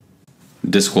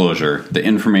Disclosure: the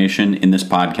information in this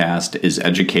podcast is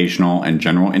educational and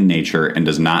general in nature and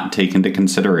does not take into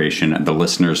consideration the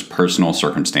listener's personal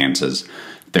circumstances.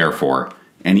 Therefore,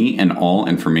 any and all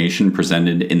information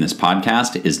presented in this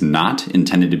podcast is not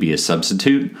intended to be a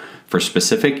substitute for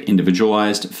specific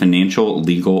individualized financial,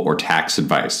 legal, or tax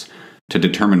advice. To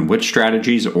determine which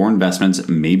strategies or investments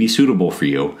may be suitable for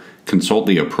you, consult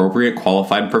the appropriate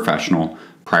qualified professional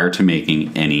prior to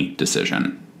making any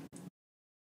decision.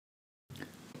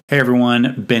 Hey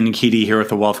everyone, Ben Keaty here with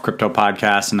the Wealth Crypto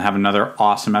Podcast, and have another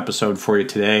awesome episode for you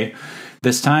today.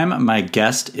 This time, my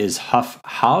guest is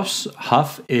Haus.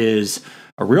 Huff is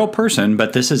a real person,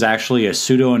 but this is actually a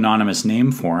pseudo-anonymous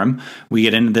name for him. We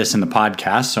get into this in the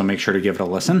podcast, so make sure to give it a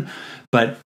listen.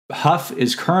 But Huff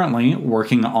is currently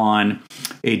working on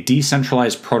a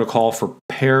decentralized protocol for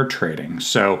pair trading.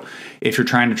 So if you're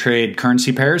trying to trade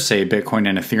currency pairs, say Bitcoin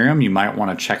and Ethereum, you might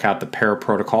want to check out the Pear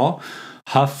Protocol.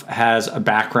 Huff has a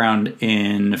background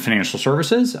in financial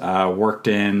services, worked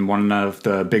in one of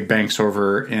the big banks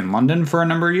over in London for a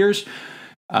number of years.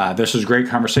 This was a great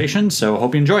conversation, so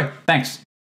hope you enjoy. Thanks.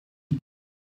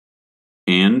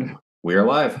 And we are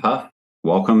live. Huff,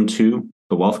 welcome to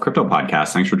the Wealth Crypto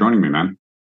Podcast. Thanks for joining me, man.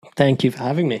 Thank you for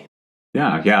having me.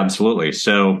 Yeah, absolutely.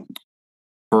 So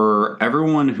for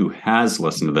everyone who has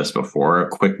listened to this before, a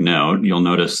quick note, you'll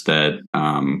notice that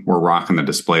we're rocking the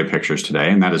display pictures today,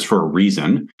 and that is for a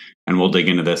reason. And we'll dig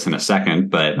into this in a second.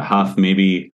 But Huff,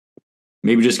 maybe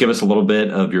just give us a little bit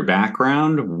of your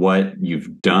background, what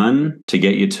you've done to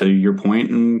get you to your point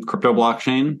in crypto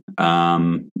blockchain,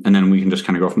 and then we can just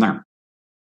kind of go from there.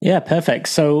 Yeah, perfect.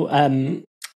 So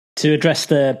to address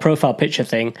the profile picture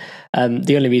thing,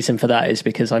 the only reason for that is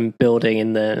because I'm building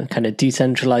in the kind of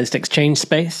decentralized exchange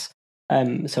space.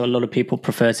 So a lot of people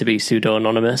prefer to be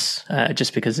pseudo-anonymous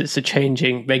just because it's a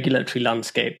changing regulatory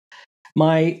landscape.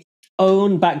 My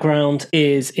own background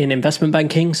is in investment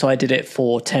banking, so I did it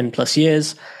for 10 plus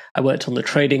years. I worked on the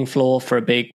trading floor for a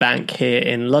big bank here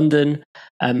in London,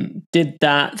 did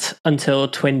that until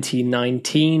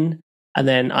 2019. And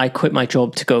then I quit my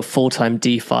job to go full-time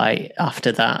DeFi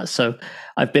after that. So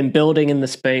I've been building in the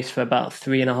space for about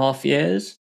 3.5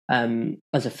 years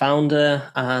as a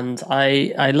founder, and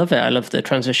I love it. I love the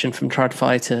transition from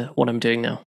TradFi to what I'm doing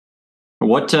now.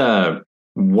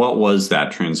 What was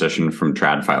that transition from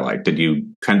TradFi like? Did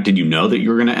you know that you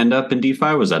were going to end up in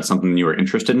DeFi? Was that something you were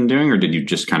interested in doing, or did you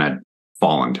just kind of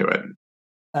fall into it?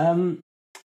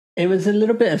 It was a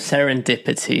little bit of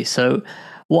serendipity. So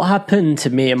what happened to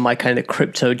me in my kind of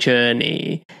crypto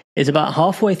journey is about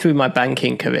halfway through my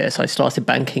banking career. So I started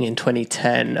banking in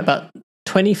 2010. About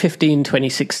 2015,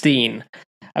 2016,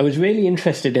 I was really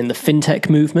interested in the fintech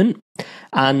movement.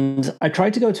 And I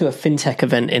tried to go to a fintech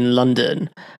event in London,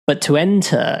 but to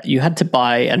enter, you had to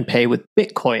buy and pay with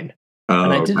Bitcoin.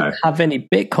 And I didn't have any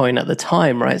Bitcoin at the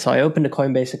time, right? So I opened a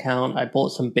Coinbase account, I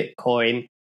bought some Bitcoin,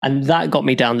 and that got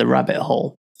me down the rabbit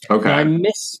hole. Okay. And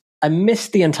I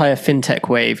missed the entire fintech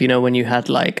wave, when you had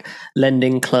like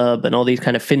Lending Club and all these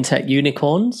kind of fintech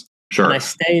unicorns. Sure. And I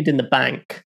stayed in the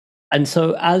bank. And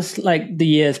so as like the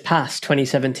years passed,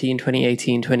 2017,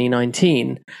 2018,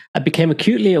 2019, I became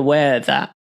acutely aware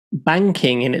that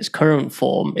banking in its current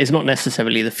form is not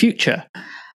necessarily the future.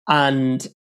 And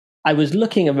I was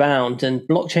looking around, and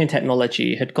blockchain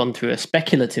technology had gone through a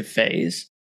speculative phase,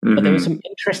 but there was some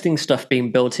interesting stuff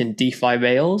being built in DeFi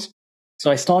rails. So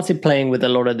I started playing with a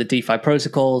lot of the DeFi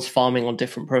protocols, farming on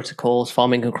different protocols,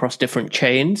 farming across different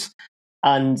chains.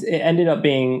 And it ended up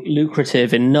being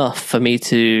lucrative enough for me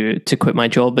to quit my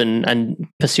job and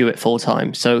pursue it full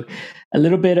time. So a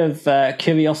little bit of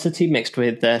curiosity mixed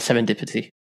with serendipity.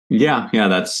 Yeah,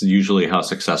 that's usually how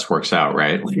success works out,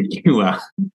 right?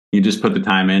 You just put the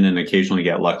time in and occasionally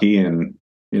get lucky. And,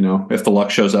 if the luck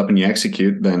shows up and you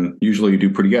execute, then usually you do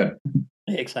pretty good.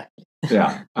 Exactly.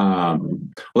 Yeah. Well,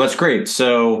 that's great.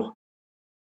 So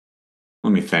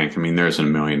let me think. There's a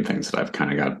million things that I've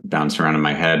kind of got bounced around in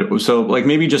my head. So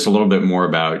maybe just a little bit more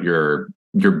about your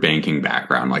banking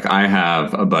background. I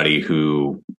have a buddy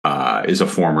who is a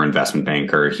former investment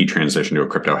banker. He transitioned to a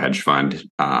crypto hedge fund.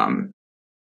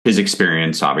 His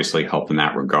experience obviously helped in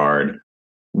that regard.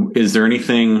 Is there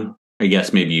anything, I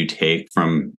guess, maybe you take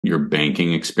from your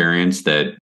banking experience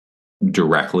that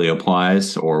directly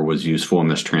applies or was useful in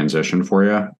this transition for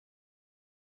you?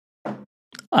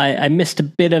 I missed a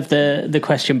bit of the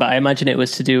question, but I imagine it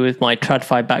was to do with my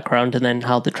TradFi background and then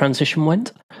how the transition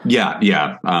went.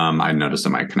 Yeah. I noticed that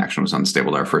my connection was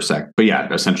unstable there for a sec. But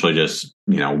yeah, essentially just,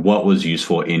 what was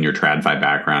useful in your TradFi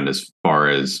background as far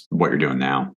as what you're doing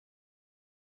now?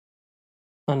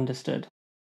 Understood.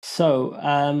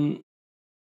 So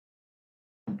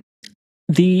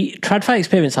The TradFi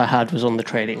experience I had was on the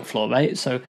trading floor, right?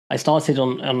 So I started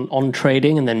on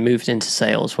trading and then moved into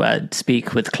sales, where I'd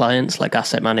speak with clients like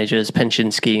asset managers,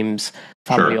 pension schemes,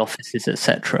 family offices,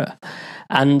 etc.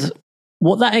 And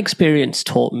what that experience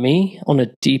taught me on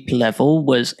a deep level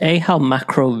was how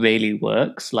macro really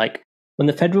works. Like when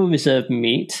the Federal Reserve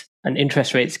meet and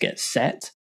interest rates get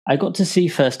set, I got to see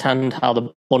firsthand how the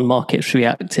bond markets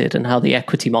reacted and how the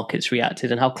equity markets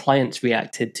reacted and how clients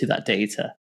reacted to that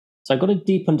data. So I got a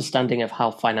deep understanding of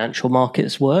how financial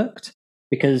markets worked,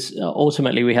 because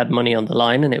ultimately we had money on the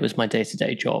line and it was my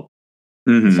day-to-day job.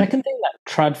 Mm-hmm. The second thing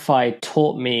that TradFi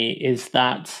taught me is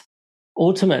that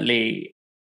ultimately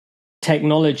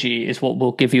technology is what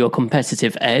will give you a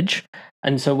competitive edge.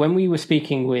 And so when we were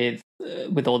speaking with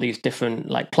all these different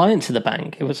like clients of the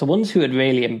bank, it was the ones who had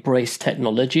really embraced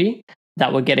technology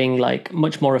that were getting like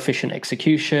much more efficient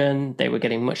execution. They were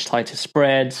getting much tighter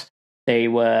spreads. They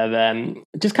were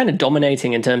just kind of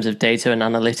dominating in terms of data and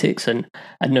analytics and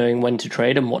knowing when to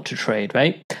trade and what to trade,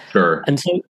 right? Sure. And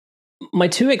so my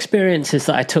two experiences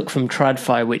that I took from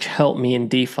TradFi, which helped me in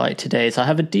DeFi today, is I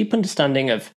have a deep understanding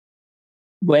of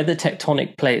where the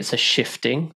tectonic plates are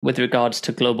shifting with regards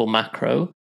to global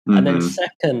macro. Mm-hmm. And then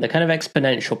second, the kind of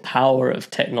exponential power of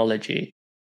technology.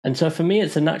 And so for me,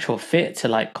 it's a natural fit to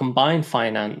like combine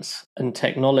finance and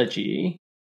technology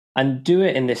and do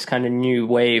it in this kind of new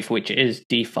wave, which is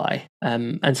DeFi.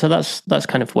 And so that's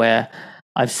kind of where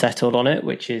I've settled on it,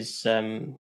 which is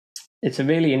it's a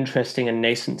really interesting and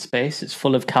nascent space. It's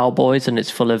full of cowboys and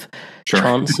it's full of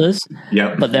chances.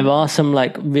 Yeah. But there are some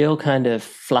like real kind of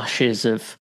flashes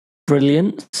of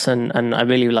brilliance, and I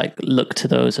really like look to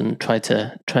those and try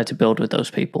to build with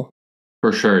those people.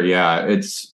 For sure. Yeah.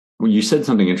 You said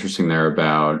something interesting there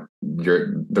about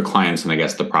the clients and I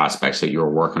guess the prospects that you were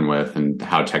working with and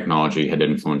how technology had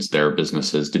influenced their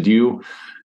businesses. Did you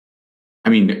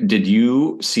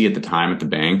see at the time at the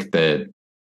bank that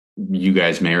you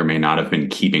guys may or may not have been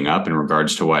keeping up in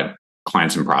regards to what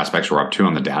clients and prospects were up to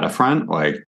on the data front?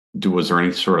 Like, was there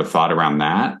any sort of thought around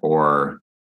that, or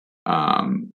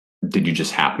did you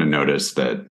just happen to notice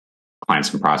that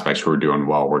clients and prospects who were doing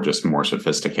well were just more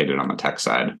sophisticated on the tech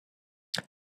side?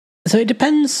 So it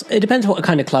depends what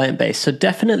kind of client base. So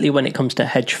definitely when it comes to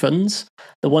hedge funds,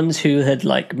 the ones who had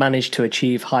like managed to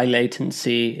achieve low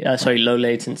latency,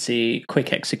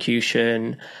 quick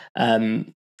execution,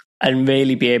 and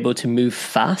really be able to move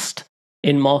fast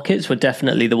in markets were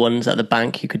definitely the ones at the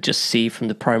bank you could just see from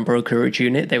the prime brokerage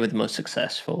unit. They were the most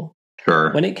successful.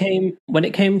 Sure. When it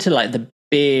came to like the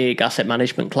big asset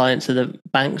management clients of the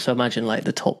bank, so imagine like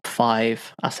the top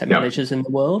 5 asset managers in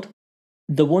the world,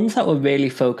 the ones that were really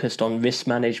focused on risk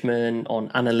management, on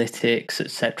analytics,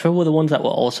 etc., were the ones that were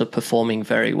also performing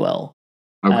very well.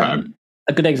 Okay.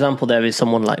 A good example there is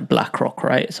someone like BlackRock,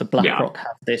 right? So BlackRock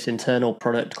have this internal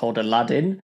product called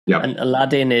Aladdin. Yep. And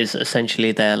Aladdin is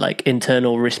essentially their like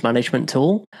internal risk management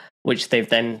tool, which they've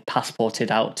then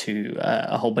passported out to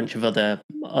a whole bunch of other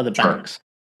banks.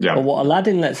 Yeah. But what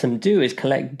Aladdin lets them do is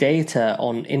collect data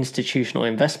on institutional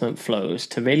investment flows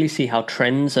to really see how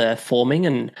trends are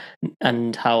forming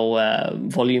and how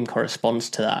volume corresponds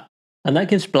to that. And that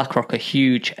gives BlackRock a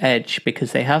huge edge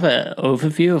because they have an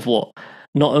overview of what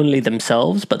not only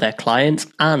themselves, but their clients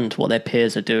and what their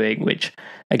peers are doing, which,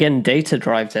 again, data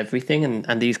drives everything.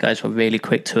 And these guys were really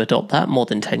quick to adopt that more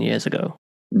than 10 years ago.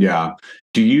 Yeah.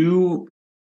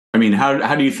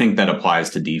 How do you think that applies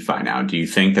to DeFi now? Do you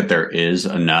think that there is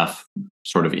enough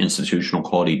sort of institutional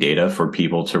quality data for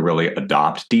people to really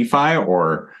adopt DeFi,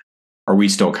 or are we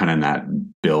still kind of in that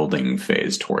building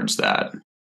phase towards that?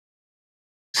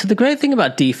 So the great thing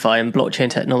about DeFi and blockchain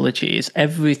technology is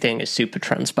everything is super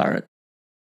transparent.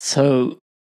 So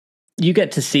you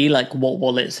get to see like what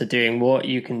wallets are doing, what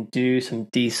you can do, some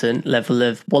decent level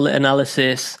of wallet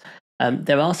analysis.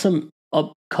 There are some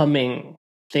upcoming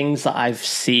things that I've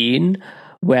seen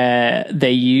where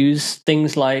they use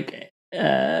things like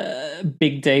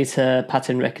big data,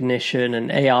 pattern recognition,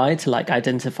 and AI to like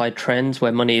identify trends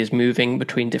where money is moving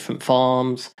between different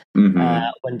farms,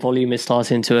 when volume is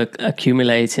starting to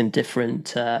accumulate in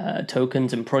different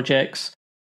tokens and projects.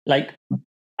 Like,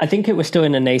 I think it was still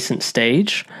in a nascent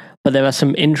stage, but there are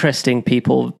some interesting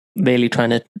people really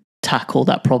trying to tackle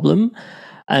that problem.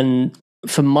 And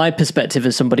from my perspective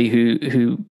as somebody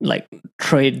who like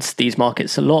trades these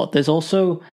markets a lot, there's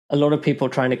also a lot of people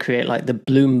trying to create like the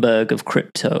Bloomberg of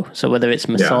crypto. So whether it's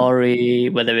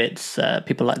Masari, whether it's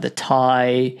people like the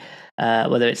Tai,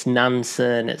 whether it's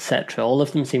Nansen, etc., all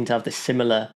of them seem to have this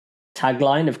similar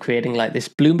tagline of creating like this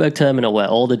Bloomberg terminal where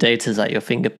all the data is at your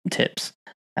fingertips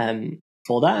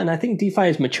for that. And I think DeFi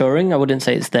is maturing. I wouldn't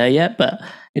say it's there yet, but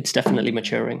it's definitely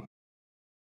maturing.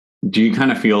 Do you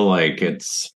kind of feel like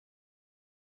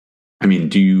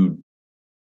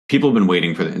people have been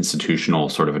waiting for the institutional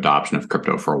sort of adoption of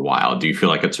crypto for a while. Do you feel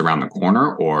like it's around the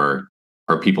corner, or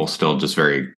are people still just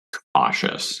very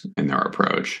cautious in their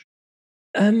approach?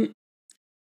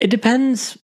 It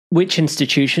depends which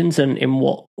institutions and in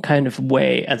what kind of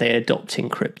way are they adopting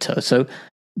crypto. So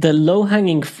the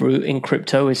low-hanging fruit in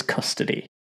crypto is custody.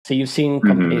 So you've seen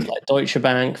companies like Deutsche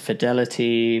Bank,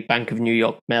 Fidelity, Bank of New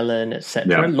York Mellon,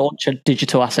 etc., launch a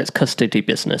digital assets custody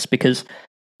business because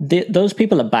those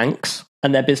people are banks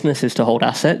and their business is to hold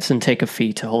assets and take a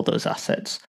fee to hold those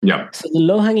assets. Yeah. So the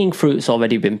low-hanging fruit's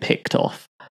already been picked off.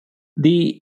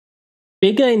 The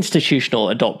bigger institutional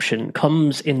adoption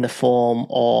comes in the form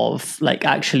of like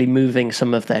actually moving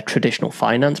some of their traditional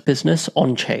finance business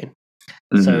on chain.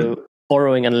 So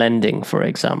borrowing and lending, for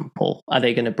example, are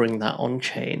they going to bring that on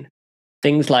chain?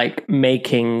 Things like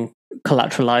making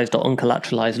collateralized or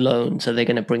uncollateralized loans, are they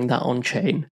going to bring that on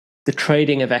chain? The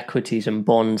trading of equities and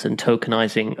bonds and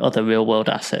tokenizing other real world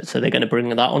assets, are they going to bring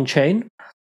that on chain?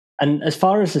 And as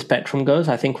far as the spectrum goes,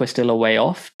 I think we're still a way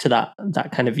off to that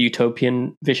kind of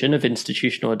utopian vision of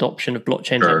institutional adoption of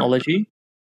blockchain technology.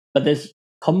 But there's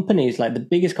companies like the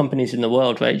biggest companies in the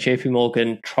world, right? JP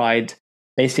Morgan tried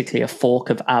basically a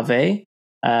fork of Aave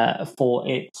for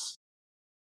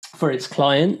its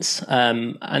clients,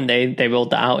 and they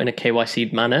rolled that out in a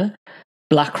KYC'd manner.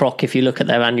 BlackRock, if you look at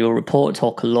their annual report,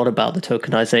 talk a lot about the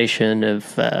tokenization of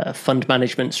fund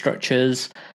management structures,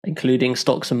 including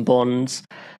stocks and bonds.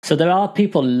 So there are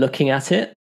people looking at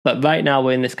it, but right now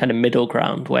we're in this kind of middle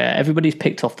ground where everybody's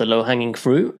picked off the low-hanging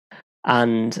fruit,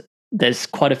 and there's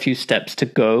quite a few steps to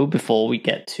go before we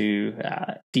get to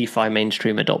DeFi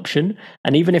mainstream adoption.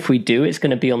 And even if we do, it's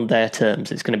going to be on their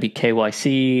terms. It's going to be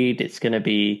KYC'd, it's going to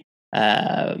be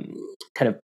kind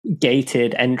of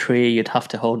gated entry. You'd have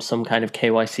to hold some kind of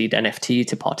KYC'd NFT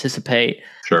to participate,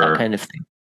 that kind of thing.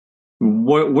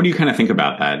 What do you kind of think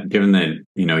about that, given that,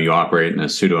 you operate in a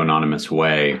pseudo-anonymous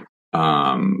way,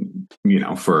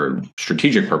 for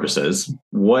strategic purposes?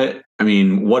 What do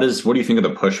you think of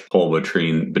the push-pull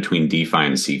between DeFi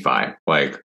and CeFi?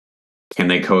 Like, can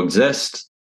they coexist?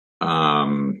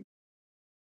 Or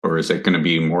is it going to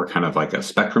be more kind of like a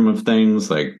spectrum of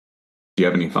things? Like, do you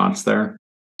have any thoughts there?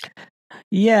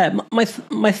 Yeah,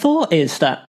 my thought is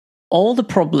that all the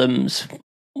problems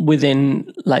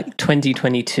within like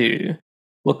 2022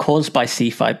 were caused by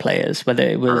CeFi players, whether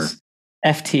it was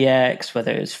FTX,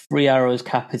 whether it was Free Arrows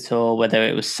Capital, whether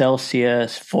it was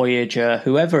Celsius, Voyager,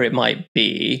 whoever it might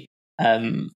be.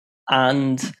 And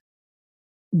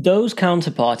those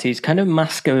counterparties kind of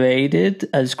masqueraded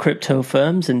as crypto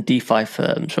firms and DeFi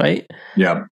firms, right?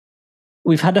 Yeah.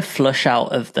 We've had a flush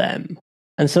out of them.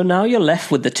 And so now you're left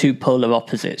with the two polar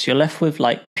opposites. You're left with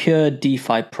like pure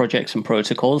DeFi projects and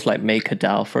protocols like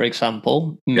MakerDAO, for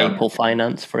example, Maple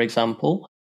Finance, for example.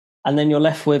 And then you're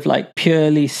left with like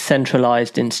purely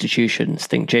centralized institutions,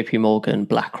 think JP Morgan,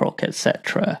 BlackRock,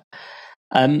 etc.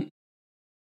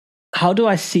 How do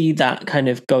I see that kind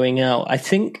of going out? I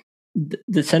think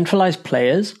the centralized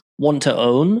players want to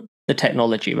own the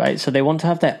technology, right? So they want to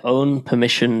have their own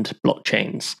permissioned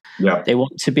blockchains. Yeah. They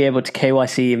want to be able to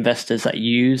KYC investors that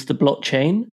use the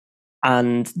blockchain,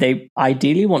 and they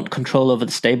ideally want control over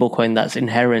the stablecoin that's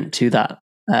inherent to that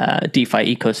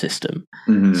DeFi ecosystem.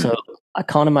 So I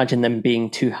can't imagine them being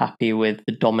too happy with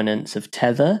the dominance of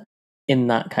Tether in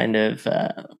that kind of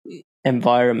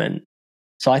environment.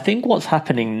 So I think what's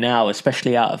happening now,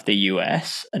 especially out of the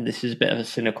US, and this is a bit of a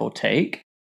cynical take,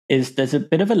 is there's a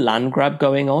bit of a land grab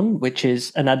going on, which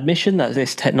is an admission that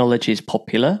this technology is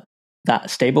popular, that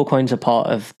stablecoins are part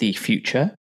of the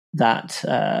future, that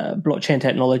blockchain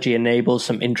technology enables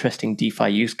some interesting DeFi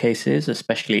use cases,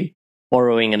 especially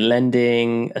borrowing and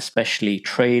lending, especially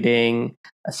trading,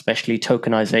 especially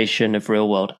tokenization of real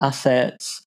world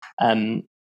assets, and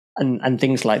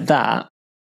things like that.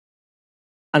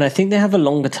 And I think they have a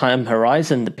longer time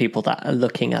horizon, the people that are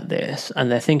looking at this, and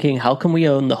they're thinking, how can we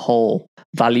own the whole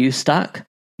value stack,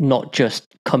 not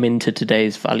just come into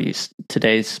today's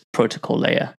protocol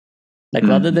layer? Like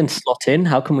rather than slot in,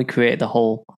 how can we create the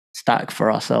whole stack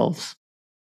for ourselves?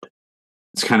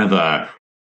 It's kind of a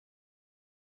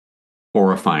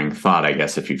horrifying thought, I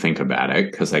guess, if you think about it,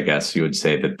 because I guess you would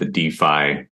say that the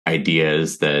DeFi idea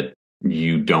is that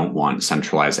you don't want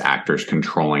centralized actors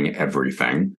controlling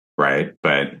everything, right?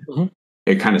 But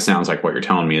it kind of sounds like what you're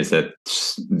telling me is that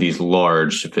these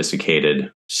large,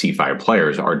 sophisticated CeFi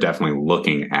players are definitely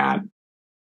looking at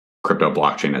crypto,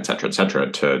 blockchain, et cetera,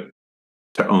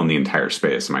 to own the entire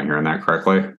space. Am I hearing that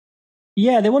correctly?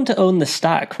 Yeah, they want to own the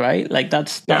stack, right? Like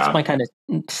that's my kind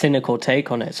of cynical take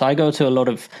on it. So I go to a lot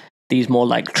of these more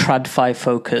like TradFi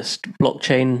focused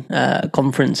blockchain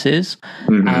conferences.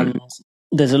 Mm-hmm. And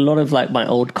there's a lot of like my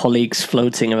old colleagues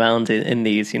floating around in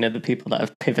these, the people that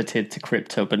have pivoted to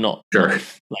crypto, but not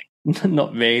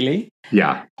not really.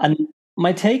 Yeah. And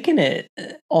my take of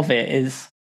it is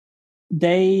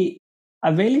they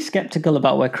are really skeptical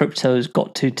about where crypto's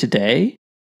got to today,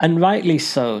 and rightly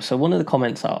so. So one of the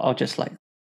comments, I'll just like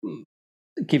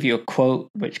give you a quote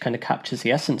which kind of captures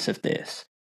the essence of this.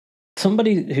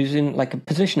 Somebody who's in like a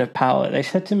position of power, they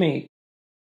said to me,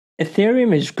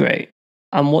 Ethereum is great,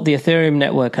 and what the Ethereum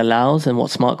network allows and what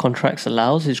smart contracts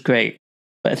allows is great.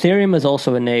 But Ethereum has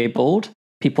also enabled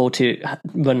people to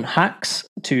run hacks,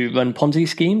 to run Ponzi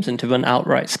schemes, and to run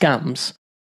outright scams.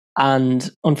 And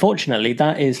unfortunately,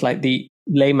 that is like the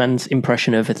layman's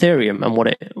impression of Ethereum and what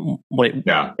it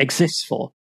exists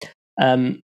for.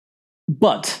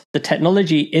 But the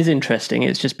technology is interesting.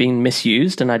 It's just being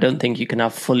misused, and I don't think you can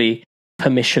have fully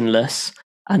permissionless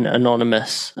and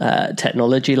anonymous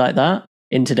technology like that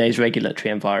in today's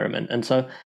regulatory environment. And so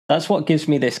that's what gives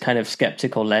me this kind of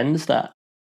skeptical lens that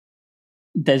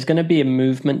there's going to be a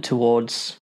movement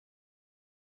towards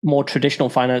more traditional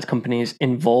finance companies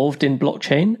involved in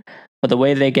blockchain, but the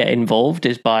way they get involved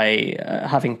is by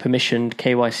having permissioned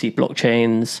KYC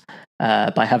blockchains,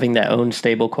 by having their own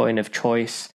stablecoin of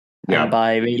choice, and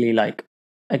by really like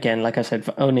I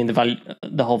said, owning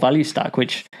the whole value stack,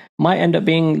 which might end up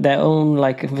being their own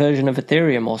like version of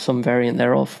Ethereum or some variant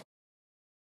thereof.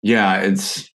 Yeah,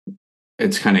 it's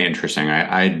kind of interesting.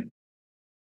 I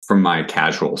from my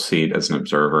casual seat as an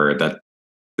observer,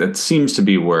 that seems to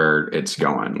be where it's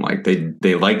going. Like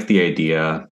they like the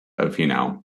idea of,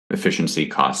 efficiency,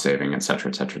 cost saving, et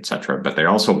cetera, et cetera, et cetera. But they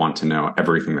also want to know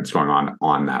everything that's going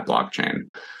on that blockchain.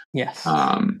 Yes.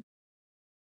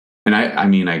 And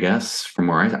I guess from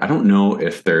where I don't know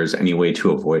if there's any way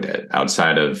to avoid it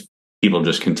outside of people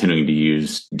just continuing to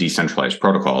use decentralized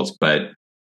protocols. But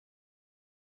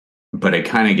it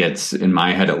kind of gets in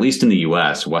my head, at least in the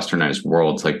US, westernized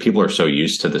worlds, like people are so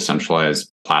used to the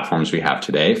centralized platforms we have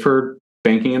today for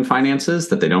banking and finances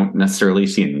that they don't necessarily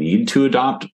see a need to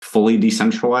adopt fully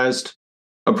decentralized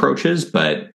approaches.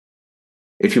 But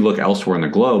if you look elsewhere in the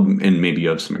globe, and maybe you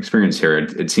have some experience here,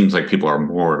 it seems like people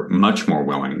are much more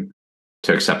willing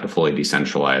to accept a fully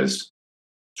decentralized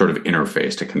sort of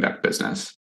interface to conduct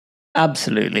business.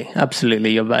 Absolutely.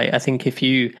 You're right. I think if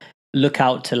you look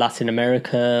out to Latin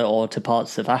America or to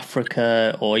parts of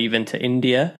Africa or even to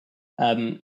India,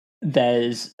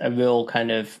 there's a real kind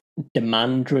of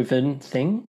demand-driven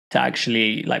thing to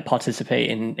actually like participate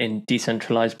in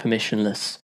decentralized,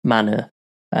 permissionless manner.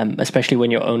 Especially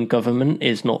when your own government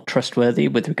is not trustworthy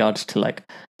with regards to like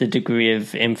the degree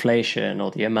of inflation or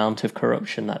the amount of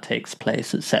corruption that takes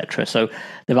place, etc. So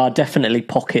there are definitely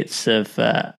pockets of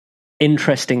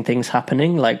interesting things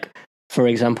happening, like, for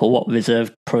example, what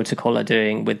Reserve Protocol are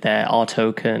doing with their R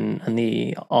token and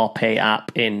the RPay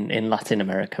app in Latin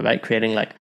America, right? Creating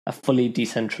like a fully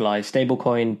decentralized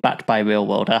stablecoin backed by real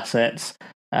world assets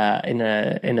in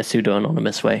a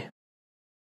pseudo-anonymous way.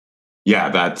 Yeah,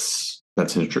 that's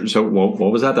interesting. So what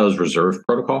was that? That was Reserve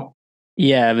Protocol?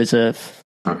 Yeah, Reserve.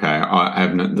 Okay.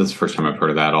 This is the first time I've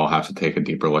heard of that. I'll have to take a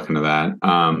deeper look into that.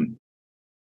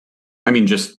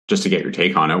 Just to get your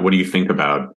take on it, what do you think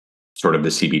about sort of the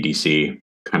CBDC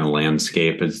kind of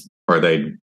landscape? It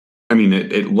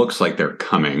looks like they're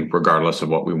coming regardless of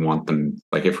what we want them,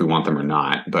 like if we want them or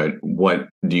not. But what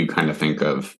do you kind of think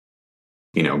of,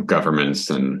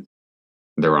 governments and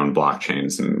their own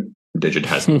blockchains and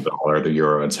digitizing the dollar, the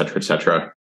euro, et cetera, et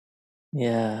cetera?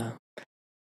 Yeah.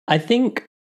 I think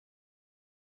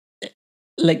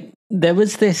like there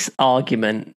was this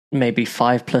argument maybe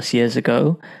 5+ years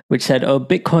ago, which said,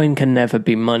 Bitcoin can never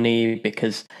be money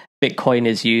because Bitcoin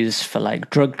is used for like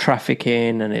drug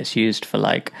trafficking and it's used for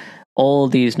like all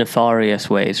these nefarious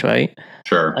ways, right?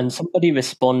 Sure. And somebody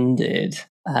responded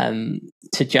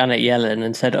to Janet Yellen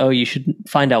and said, you should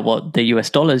find out what the US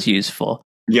dollar is used for.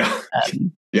 Yeah.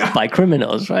 By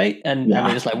criminals, right? And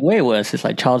it's like way worse. It's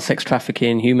like child sex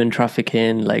trafficking, human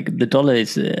trafficking. Like the dollar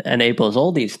enables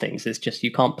all these things. It's just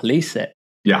you can't police it.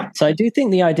 Yeah. So I do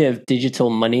think the idea of digital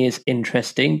money is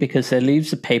interesting because it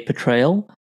leaves a paper trail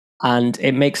and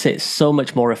it makes it so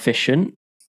much more efficient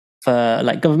for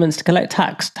like governments to collect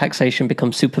tax. Taxation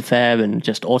becomes super fair and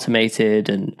just automated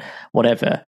and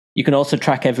whatever. You can also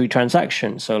track every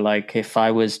transaction. So like if I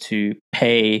was to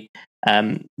pay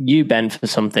you, Ben, for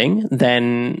something,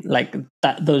 then like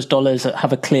those dollars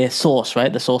have a clear source,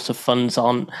 right? The source of funds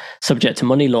aren't subject to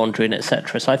money laundering,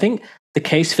 etc. So I think the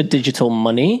case for digital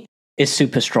money is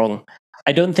super strong.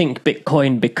 I don't think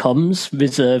Bitcoin becomes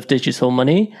reserve digital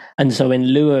money. And so in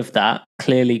lieu of that,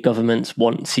 clearly governments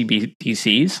want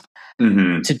CBDCs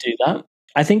to do that.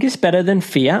 I think it's better than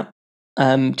fiat,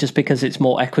 just because it's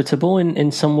more equitable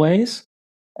in some ways.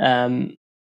 And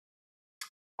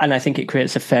I think it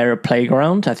creates a fairer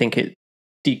playground. I think it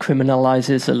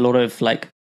decriminalizes a lot of like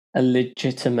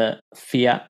illegitimate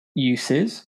fiat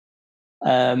uses.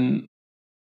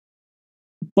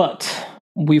 But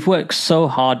we've worked so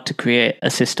hard to create a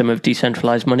system of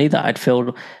decentralized money that I'd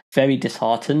feel very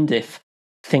disheartened if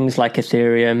things like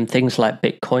Ethereum, things like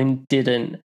Bitcoin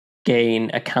didn't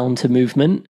gain a counter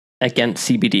movement against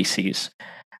CBDCs.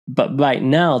 But right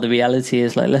now, the reality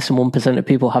is like less than 1% of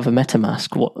people have a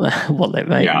MetaMask wallet,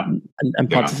 right? Yeah. And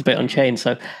participate on chain.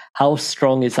 So how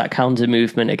strong is that counter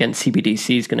movement against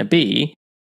CBDCs going to be?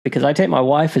 Because I take my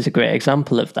wife as a great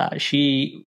example of that.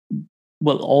 She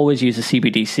will always use a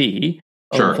CBDC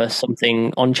over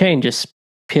something on chain, just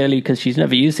purely because she's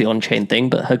never used the on chain thing,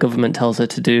 but her government tells her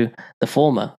to do the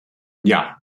former.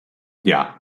 Yeah.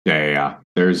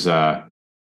 There's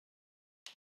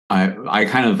I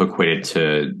kind of equate it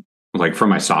to, like, from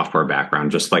my software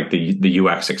background, just like the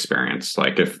UX experience.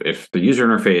 Like if the user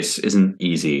interface isn't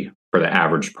easy for the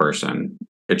average person,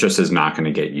 it just is not going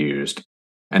to get used.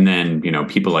 And then,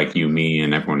 people like you, me,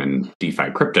 and everyone in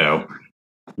DeFi crypto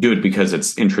do it because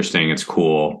it's interesting, it's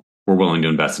cool. We're willing to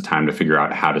invest the time to figure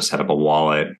out how to set up a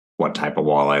wallet, what type of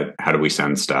wallet, how do we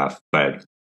send stuff. But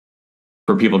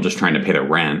for people just trying to pay their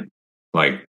rent,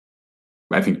 like,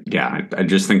 I think, I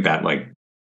just think that like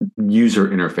user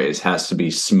interface has to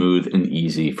be smooth and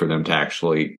easy for them to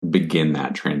actually begin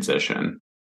that transition.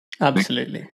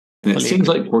 Absolutely. And it seems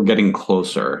like we're getting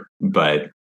closer,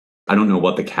 but I don't know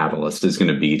what the catalyst is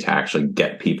going to be to actually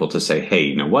get people to say, hey,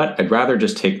 you know what? I'd rather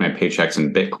just take my paychecks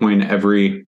in Bitcoin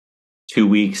every 2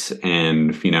 weeks,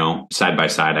 and, side by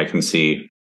side, I can see,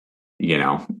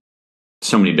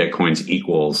 so many Bitcoins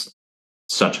equals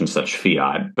such and such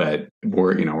fiat, but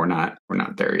we're not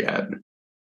there yet.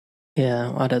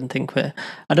 Yeah, I don't think we're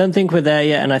there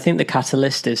yet, and I think the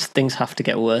catalyst is things have to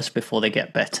get worse before they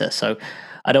get better. So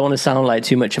I don't want to sound like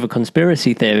too much of a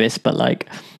conspiracy theorist, but like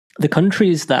the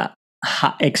countries that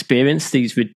experience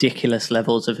these ridiculous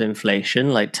levels of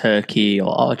inflation, like Turkey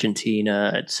or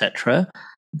Argentina, etc.,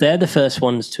 they're the first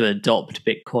ones to adopt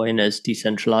Bitcoin as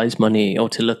decentralized money, or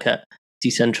to look at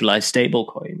decentralized stable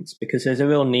coins, because there's a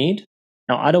real need.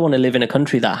 Now, I don't want to live in a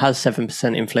country that has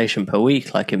 7% inflation per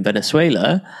week, like in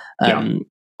Venezuela,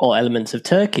 or elements of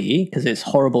Turkey, because it's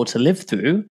horrible to live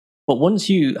through. But once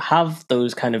you have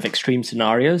those kind of extreme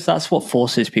scenarios, that's what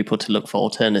forces people to look for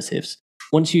alternatives.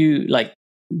 Once you like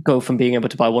go from being able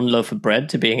to buy one loaf of bread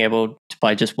to being able to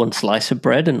buy just one slice of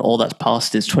bread, and all that's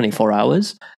passed is 24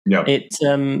 hours,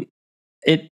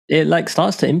 it like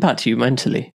starts to impact you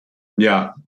mentally.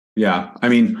 Yeah. I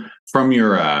mean, from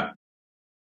your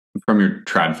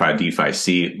TradFi DeFi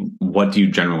seat, what do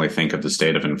you generally think of the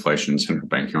state of inflation in central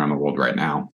banking around the world right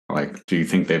now? Like, do you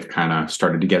think they've kind of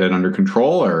started to get it under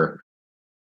control, or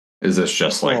is this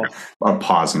just like a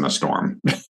pause in the storm?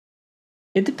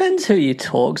 It depends who you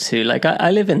talk to. Like,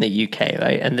 I live in the UK,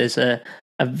 right? And there's a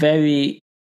very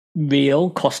real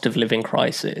cost of living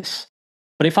crisis.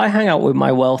 But if I hang out with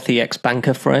my wealthy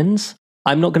ex-banker friends,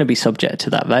 I'm not going to be subject to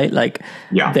that, right? Like,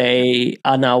 they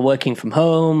are now working from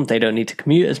home. They don't need to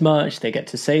commute as much. They get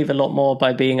to save a lot more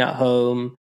by being at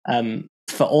home.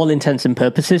 For all intents and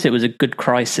purposes, it was a good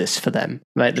crisis for them,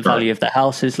 right? The value of their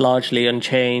house is largely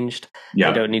unchanged.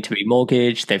 They don't need to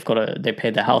remortgage. They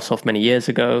paid their house off many years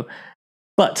ago.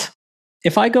 But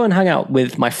if I go and hang out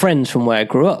with my friends from where I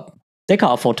grew up, they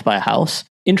can't afford to buy a house.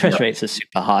 Interest rates are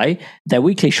super high. Their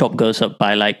weekly shop goes up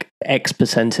by like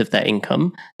X% of their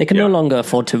income. They can no longer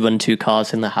afford to run 2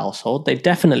 cars in the household. They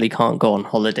definitely can't go on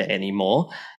holiday anymore.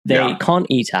 They can't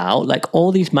eat out. Like,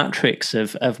 all these metrics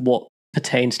of what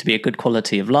pertains to be a good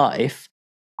quality of life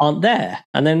aren't there.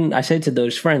 And then I say to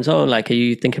those friends, oh, like, are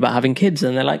you thinking about having kids?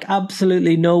 And they're like,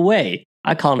 absolutely no way.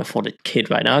 I can't afford a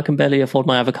kid right now. I can barely afford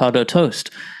my avocado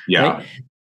toast. Right?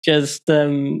 Just,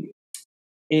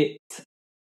 it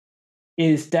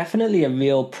is definitely a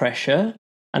real pressure.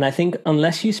 And I think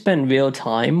unless you spend real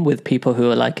time with people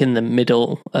who are like in the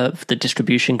middle of the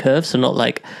distribution curve, so not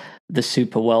like the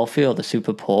super wealthy or the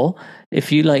super poor,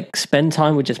 if you like spend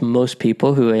time with just most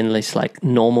people who are in this like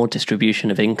normal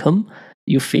distribution of income,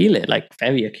 you feel it like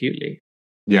very acutely.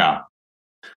 Yeah,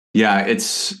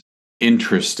 it's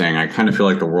interesting. I kind of feel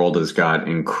like the world has got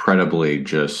incredibly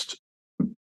just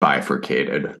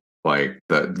bifurcated. Like,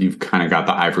 you've kind of got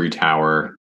the ivory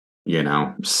tower,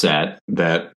 set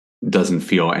that doesn't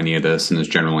feel any of this and is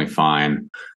generally fine.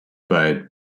 But,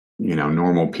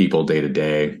 normal people day to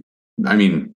day, I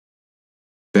mean,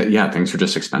 yeah, things are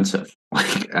just expensive.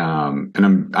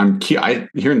 And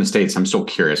here in the States, I'm still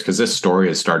curious because this story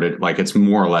has started, like, it's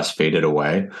more or less faded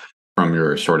away from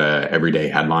your sort of everyday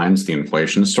headlines, the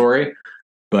inflation story.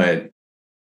 But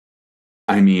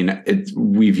I mean,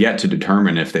 we've yet to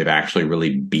determine if they've actually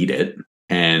really beat it.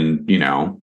 And,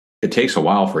 it takes a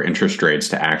while for interest rates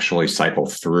to actually cycle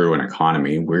through an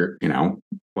economy.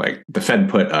 Like the Fed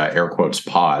put air quotes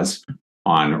pause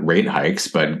on rate hikes,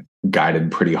 but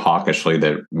guided pretty hawkishly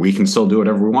that we can still do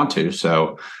whatever we want to.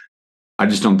 So I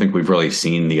just don't think we've really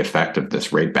seen the effect of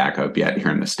this rate backup yet here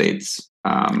in the States.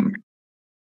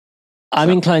 I'm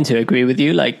inclined to agree with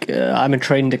you. Like, I'm a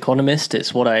trained economist.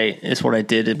 It's what I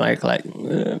did in my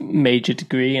major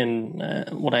degree, and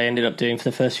what I ended up doing for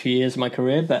the first few years of my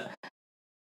career. But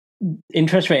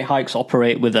interest rate hikes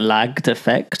operate with a lagged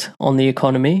effect on the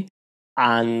economy,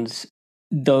 and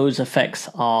those effects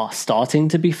are starting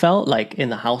to be felt, like in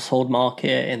the household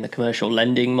market, in the commercial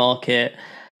lending market,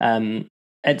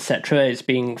 etc. It's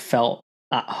being felt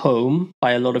at home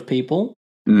by a lot of people.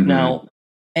 Mm-hmm. Now,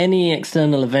 any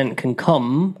external event can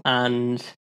come and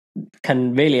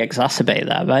can really exacerbate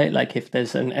that, right? Like if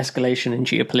there's an escalation in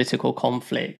geopolitical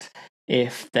conflict,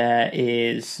 if there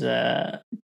is a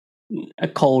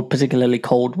particularly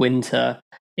cold winter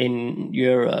in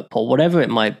Europe, or whatever it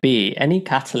might be, any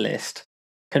catalyst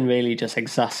can really just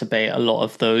exacerbate a lot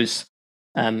of those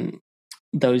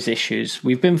issues.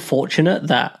 We've been fortunate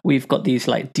that we've got these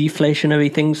like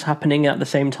deflationary things happening at the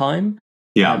same time.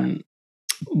 Yeah.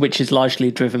 Which is largely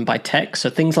driven by tech.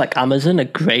 So things like Amazon are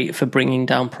great for bringing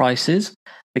down prices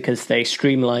because they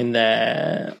streamline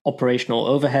their operational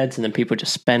overheads, and then people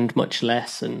just spend much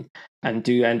less and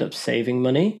do end up saving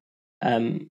money.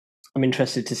 I'm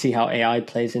interested to see how AI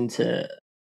plays into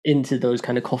those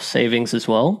kind of cost savings as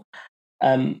well.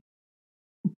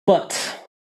 But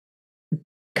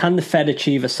can the Fed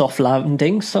achieve a soft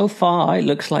landing? So far, it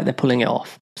looks like they're pulling it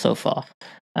off. So far,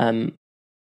 I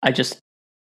just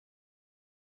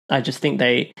think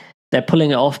they're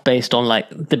pulling it off based on like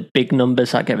the big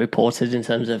numbers that get reported in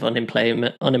terms of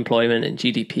unemployment and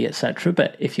GDP, etc.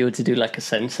 But if you were to do like a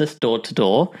census door to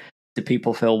door, do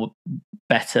people feel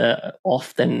better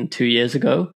off than 2 years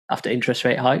ago after interest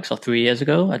rate hikes, or 3 years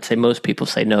ago? I'd say most people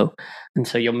say no. And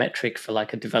so your metric for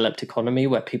like a developed economy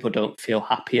where people don't feel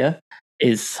happier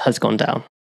has gone down.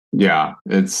 Yeah,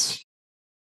 it's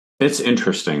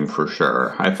interesting for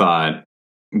sure. I thought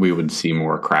we would see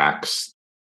more cracks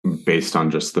based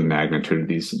on just the magnitude of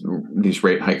these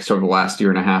rate hikes over the last year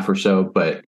and a half or so,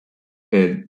 but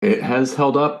it has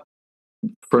held up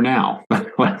for now.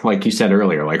 Like you said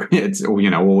earlier, like it's,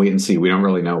 we'll wait and see. We don't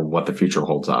really know what the future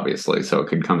holds, obviously, so it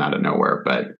could come out of nowhere,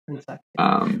 but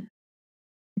exactly.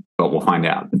 But we'll find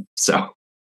out. So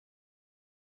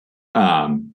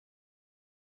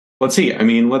let's see. I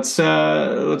mean, let's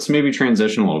maybe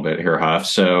transition a little bit here, Huff.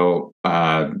 So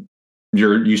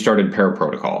you started Pear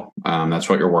Protocol. That's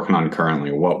what you're working on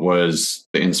currently. What was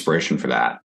the inspiration for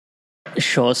that?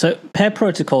 Sure. So Pear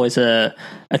Protocol is a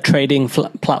trading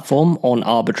platform on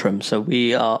Arbitrum. So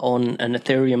we are on an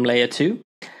Ethereum layer 2.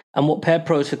 And what Pear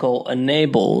Protocol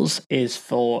enables is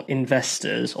for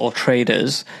investors or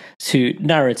traders to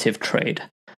narrative trade.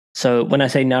 So when I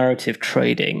say narrative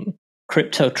trading,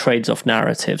 crypto trades off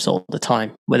narratives all the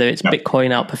time, whether it's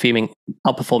Bitcoin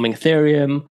outperforming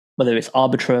Ethereum, whether it's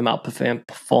Arbitrum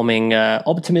outperforming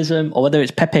Optimism, or whether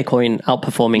it's Pepe Coin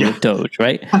outperforming Doge,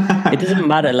 right? It doesn't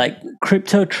matter. Like,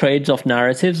 crypto trades off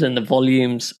narratives, and the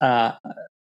volumes are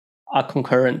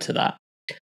concurrent to that.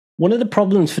 One of the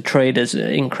problems for traders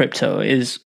in crypto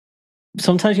is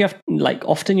sometimes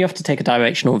often you have to take a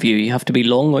directional view. You have to be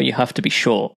long or you have to be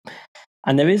short.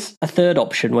 And there is a third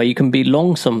option where you can be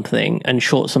long something and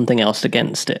short something else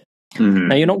against it. Mm-hmm.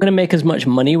 Now, you're not going to make as much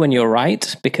money when you're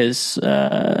right, because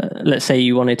let's say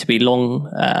you wanted to be long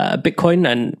Bitcoin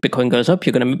and Bitcoin goes up,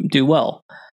 you're going to do well.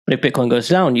 But if Bitcoin goes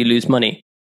down, you lose money.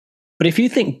 But if you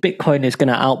think Bitcoin is going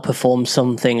to outperform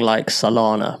something like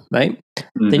Solana, right,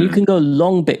 then you can go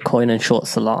long Bitcoin and short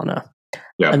Solana.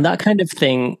 Yeah. And that kind of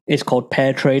thing is called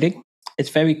pair trading. It's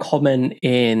very common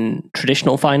in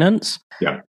traditional finance.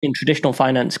 Yeah. In traditional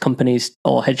finance, companies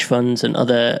or hedge funds and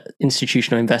other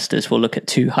institutional investors will look at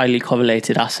two highly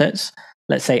correlated assets,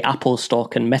 let's say Apple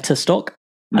stock and Meta stock,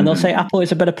 and they'll say Apple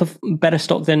is a better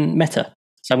stock than Meta.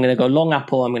 So I'm going to go long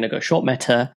Apple, I'm going to go short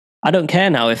Meta. I don't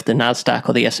care now if the NASDAQ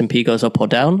or the S&P goes up or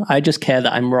down. I just care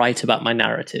that I'm right about my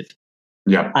narrative.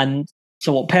 Yeah. And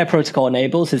so what Pear Protocol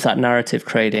enables is that narrative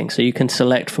trading. So you can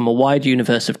select from a wide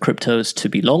universe of cryptos to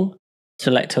be long,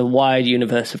 select a wide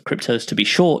universe of cryptos to be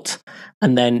short,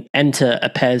 and then enter a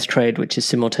pairs trade, which is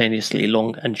simultaneously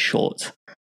long and short.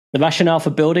 The rationale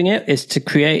for building it is to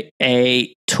create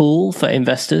a tool for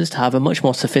investors to have a much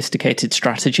more sophisticated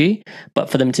strategy, but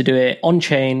for them to do it on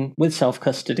chain with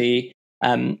self-custody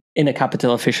in a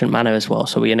capital efficient manner as well.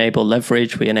 So we enable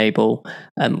leverage, we enable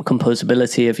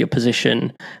composability of your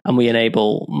position, and we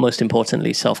enable, most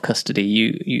importantly, self-custody.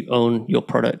 You own your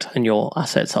product and your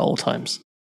assets at all times.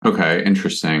 Okay,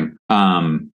 interesting.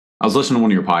 I was listening to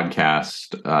one of your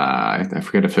podcasts. I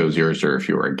forget if it was yours or if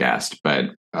you were a guest, but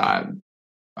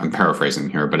I'm paraphrasing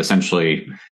here, but essentially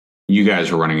you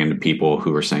guys were running into people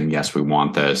who were saying, yes, we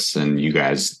want this. And you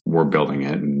guys were building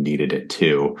it and needed it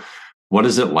too. What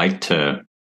is it like to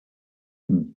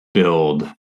build,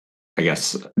 I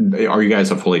guess, are you guys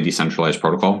a fully decentralized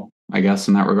protocol, I guess,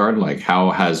 in that regard? Like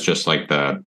how has just like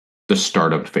the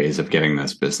startup phase of getting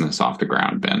this business off the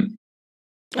ground been?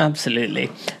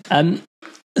 Absolutely.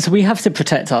 So we have to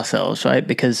protect ourselves, right?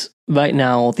 Because right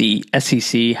now the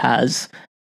SEC has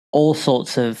all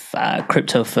sorts of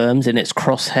crypto firms in its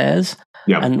crosshairs,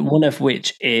 and one of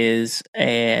which is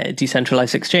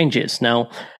decentralized exchanges. Now,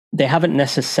 they haven't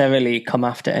necessarily come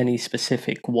after any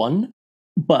specific one,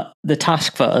 but the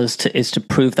task for us is to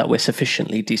prove that we're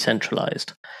sufficiently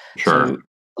decentralized. Sure. So,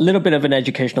 a little bit of an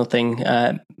educational thing,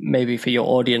 maybe for your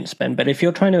audience, Ben, but if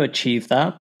you're trying to achieve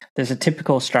that, there's a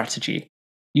typical strategy.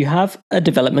 You have a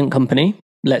development company,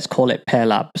 let's call it Pear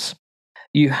Labs.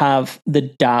 You have the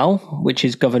DAO, which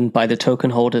is governed by the token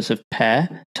holders of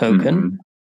Pear token,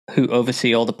 who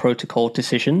oversee all the protocol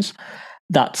decisions.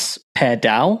 That's Pear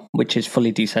DAO, which is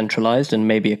fully decentralized and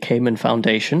maybe a Cayman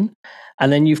Foundation.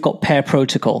 And then you've got Pear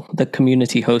Protocol, the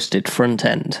community hosted front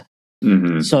end.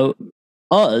 So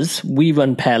we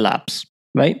run Pear Labs,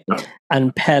 right? Yeah.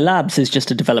 And Pear Labs is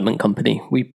just a development company.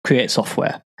 We create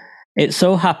software. It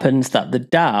so happens that the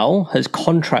DAO has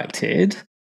contracted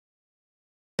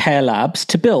Pear Labs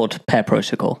to build Pear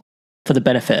Protocol for the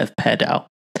benefit of Pear DAO.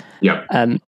 Yeah.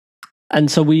 And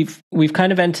so we've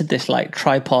kind of entered this like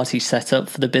tri-party setup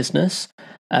for the business,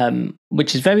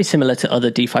 which is very similar to other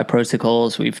DeFi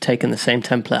protocols. We've taken the same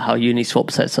template, how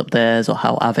Uniswap sets up theirs or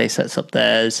how Aave sets up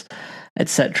theirs,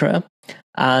 etc.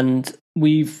 And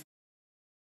we've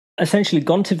essentially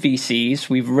gone to VCs.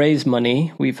 We've raised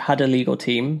money. We've had a legal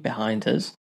team behind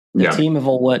us. The team have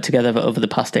all worked together over the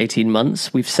past 18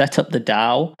 months. We've set up the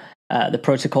DAO. The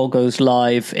protocol goes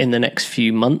live in the next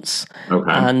few months.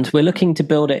 Okay. And we're looking to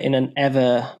build it in an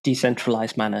ever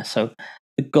decentralized manner. So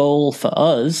the goal for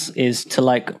us is to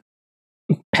like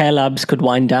Pear Labs could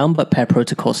wind down, but Pear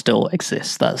Protocol still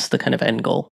exists. That's the kind of end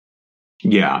goal.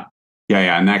 Yeah.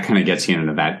 And that kind of gets you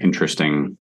into that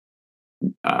interesting,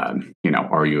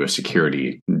 are you a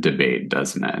security debate,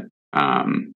 doesn't it?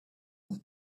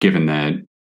 Given that,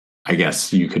 I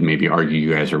guess you could maybe argue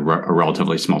you guys are a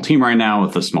relatively small team right now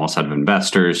with a small set of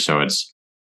investors. So it's,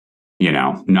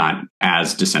 not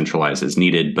as decentralized as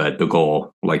needed, but the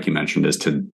goal, like you mentioned, is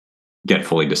to get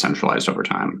fully decentralized over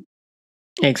time.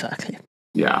 Exactly.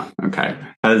 Yeah. Okay.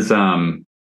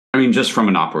 Just from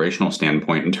an operational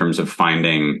standpoint, in terms of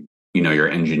finding, your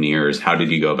engineers, how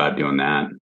did you go about doing that?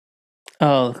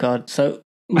 Oh God. So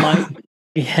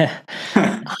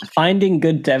finding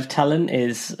good dev talent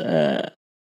is,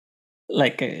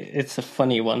 it's a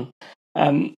funny one.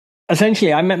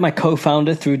 Essentially, I met my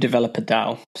co-founder through Developer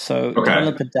DAO. So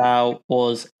Developer DAO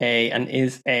was and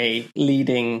is a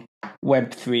leading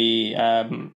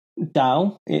Web3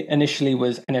 DAO. It initially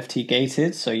was NFT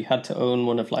gated, so you had to own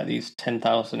one of like these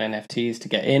 10,000 NFTs to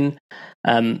get in.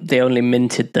 They only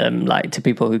minted them like to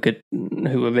people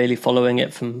who were really following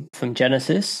it from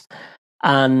Genesis.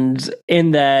 And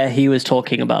in there, he was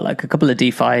talking about like a couple of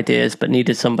DeFi ideas, but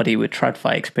needed somebody with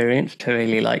TradFi experience to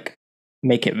really like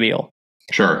make it real.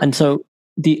 Sure. And so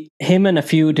him and a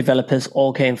few developers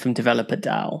all came from Developer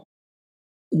DAO.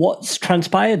 What's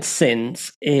transpired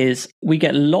since is we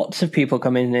get lots of people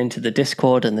coming into the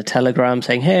Discord and the Telegram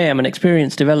saying, hey, I'm an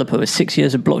experienced developer with 6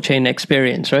 years of blockchain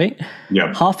experience, right?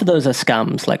 Yeah. Half of those are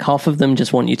scams. Like half of them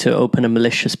just want you to open a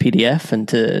malicious PDF and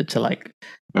to like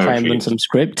try and run some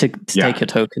script to take your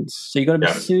tokens. So you got to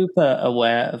be super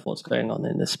aware of what's going on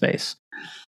in this space.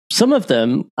 Some of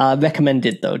them are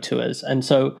recommended though to us. And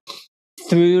so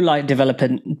through like developer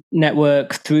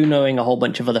network, through knowing a whole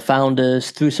bunch of other founders,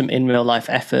 through some in real life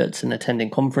efforts and attending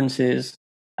conferences,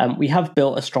 we have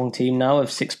built a strong team now of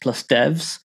 6+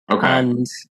 devs. Okay.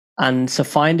 And so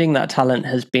finding that talent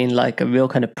has been like a real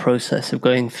kind of process of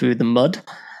going through the mud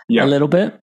a little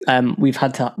bit. We've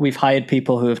hired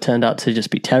people who have turned out to just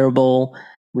be terrible.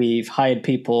 We've hired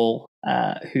people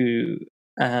who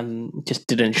just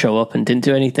didn't show up and didn't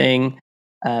do anything.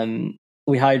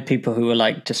 We hired people who were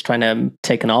like just trying to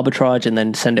take an arbitrage and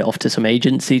then send it off to some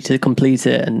agency to complete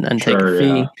it and take a fee.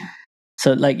 Yeah.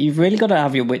 So like you've really got to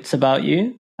have your wits about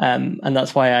you. And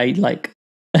that's why I like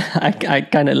I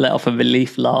kind of let off a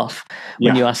relief laugh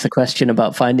when you asked the question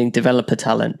about finding developer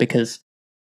talent, because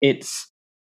it's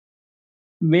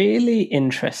really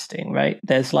interesting, right?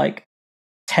 There's like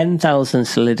 10,000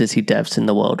 Solidity devs in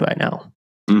the world right now,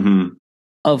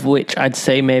 of which I'd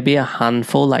say maybe a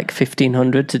handful, like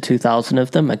 1,500 to 2,000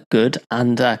 of them are good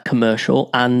and commercial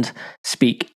and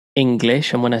speak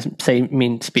English. And when I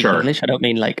mean speak English, I don't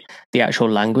mean like the actual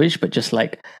language, but just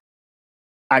like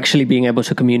actually being able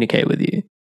to communicate with you.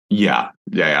 Yeah.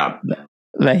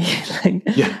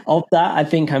 Of that, I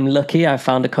think I'm lucky. I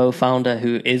found a co-founder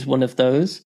who is one of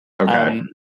those. Okay.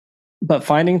 But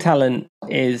finding talent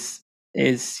is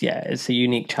it's a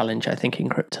unique challenge, I think, in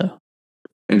crypto.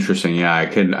 Interesting. Yeah,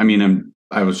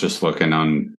 I was just looking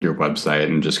on your website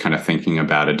and just kind of thinking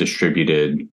about a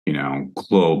distributed,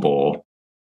 global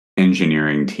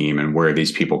engineering team and where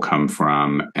these people come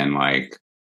from. And I've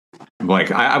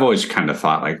always kind of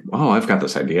thought like, oh, I've got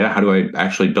this idea. How do I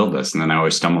actually build this? And then I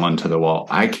always stumble into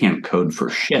I can't code for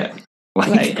shit.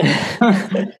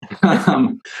 I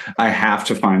have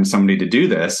to find somebody to do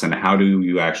this. And how do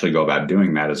you actually go about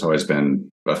doing that has always been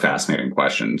a fascinating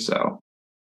question. So,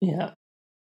 yeah.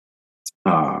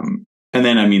 And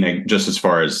then, just as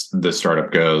far as the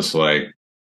startup goes, like,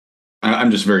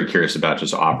 I'm just very curious about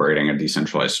just operating a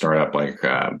decentralized startup,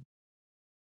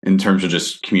 in terms of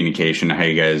just communication, how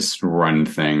you guys run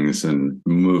things and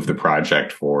move the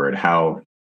project forward. How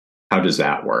does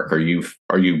that work? Are you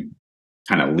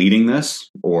kind of leading this,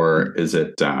 or is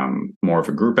it more of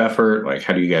a group effort? Like,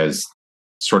 how do you guys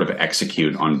sort of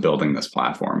execute on building this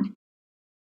platform?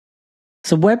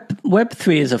 So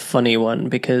Web3 is a funny one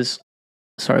because,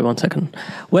 sorry, 1 second.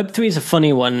 Web3 is a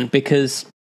funny one because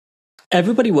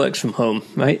everybody works from home,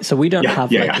 right? So we don't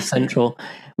have a central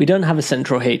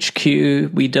HQ.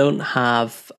 We don't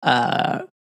have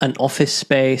an office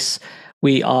space.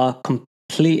 We are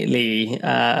completely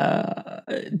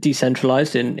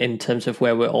decentralized in terms of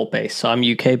where we're all based. So I'm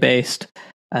UK based.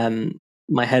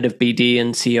 My head of BD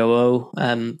and COO,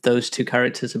 those two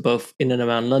characters are both in and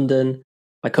around London.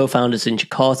 My co-founder's in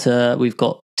Jakarta. We've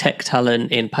got tech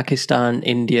talent in Pakistan,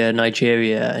 India,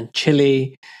 Nigeria, and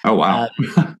Chile. Oh, wow.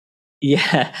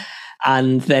 Yeah.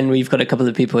 And then we've got a couple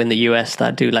of people in the US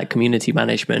that do like community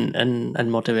management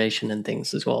and moderation and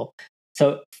things as well.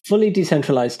 So fully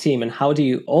decentralized team. And how do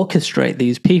you orchestrate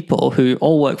these people who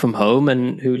all work from home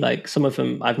and who, like, some of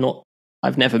them I've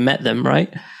never met them,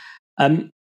 right?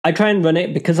 I try and run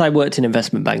it because I worked in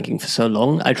investment banking for so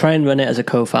long. I try and run it as a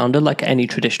co-founder, like any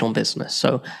traditional business.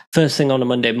 So first thing on a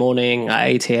Monday morning at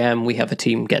 8 a.m., we have a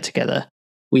team get together.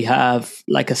 We have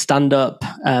like a stand-up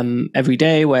every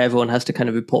day where everyone has to kind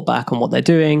of report back on what they're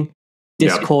doing.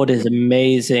 Discord is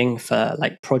amazing for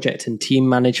like project and team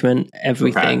management.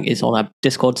 Everything is on our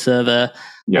Discord server.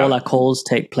 All our calls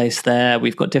take place there.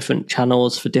 We've got different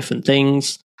channels for different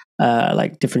things,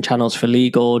 like different channels for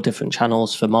legal, different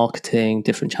channels for marketing,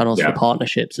 different channels for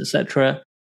partnerships, etc.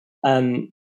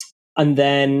 And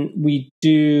then we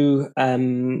do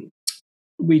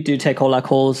take all our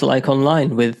calls like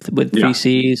online with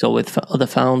VCs or with other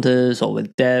founders or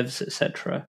with devs,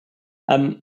 etc.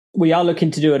 We are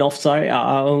looking to do an offsite at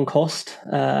our own cost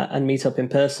and meet up in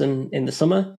person in the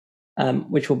summer,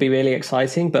 which will be really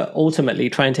exciting. But ultimately,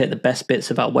 trying to hit the best bits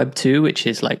about Web 2, which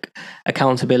is like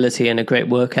accountability and a great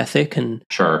work ethic, and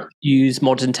use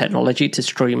modern technology to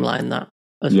streamline that.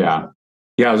 Well. Yeah.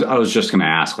 I was just going to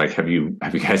ask, like, have you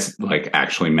guys like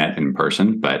actually met in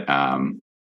person? But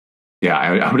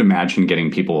I would imagine getting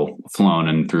people flown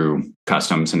and through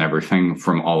customs and everything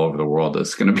from all over the world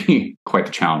is going to be quite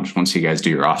the challenge once you guys do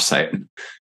your offsite.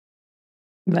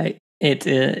 Right.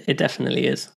 It definitely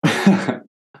is.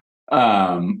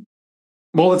 Well,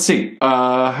 let's see.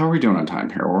 How are we doing on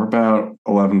time here? We're about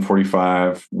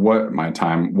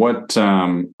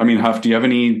 11:45. Huff, do you have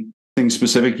anything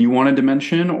specific you wanted to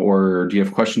mention, or do you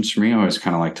have questions for me? I always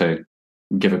kind of like to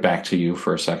give it back to you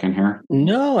for a second here.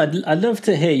 No, I'd love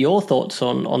to hear your thoughts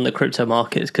on the crypto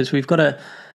markets, because we've got a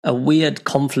weird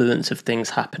confluence of things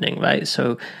happening, right?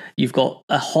 So you've got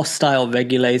a hostile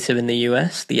regulator in the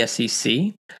US, the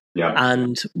SEC. Yeah.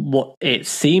 And what it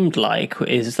seemed like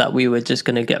is that we were just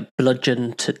going to get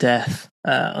bludgeoned to death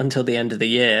until the end of the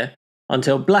year,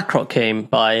 until BlackRock came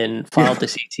by and filed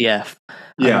this ETF.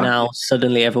 And now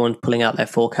suddenly everyone's pulling out their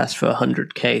forecast for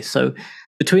 100K. So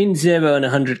between 0 and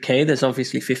 100K, there's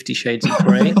obviously 50 shades of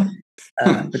grey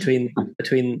between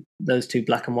those two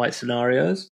black and white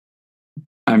scenarios.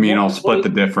 I'll split the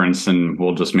difference and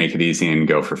we'll just make it easy and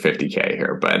go for 50K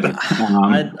here. But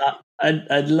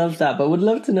I'd love that, but would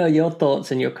love to know your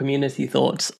thoughts and your community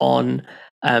thoughts on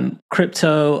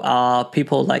crypto? Are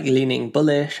people like leaning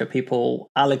bullish? Are people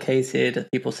allocated? Are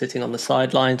people sitting on the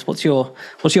sidelines? What's your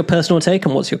personal take,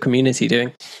 and what's your community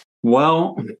doing?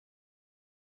 Well,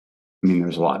 I mean,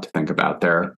 there's a lot to think about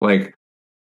there. Like,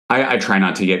 I try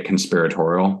not to get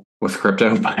conspiratorial with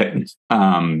crypto, but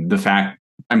the fact,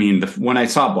 I mean, when I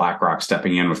saw BlackRock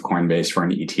stepping in with Coinbase for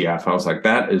an ETF, I was like,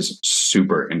 that is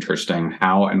super interesting.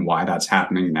 How and why that's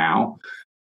happening now,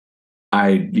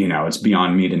 it's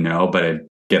beyond me to know, but it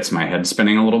gets my head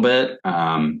spinning a little bit.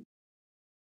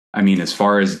 I mean, as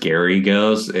far as Gary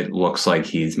goes, it looks like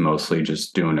he's mostly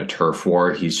just doing a turf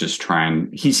war. He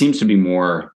seems to be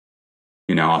more,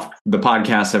 off the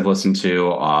podcast I've listened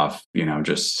to, off,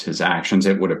 just his actions,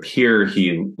 it would appear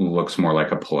he looks more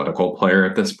like a political player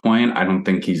at this point. I don't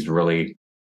think he really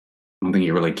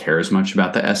cares much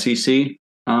about the SEC,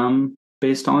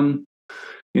 based on,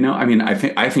 I mean,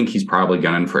 I think he's probably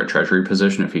gunning for a treasury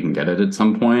position if he can get it at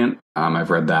some point.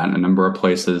 I've read that in a number of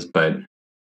places, but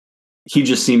he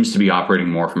just seems to be operating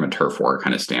more from a turf war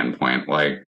kind of standpoint.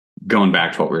 Like, going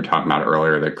back to what we were talking about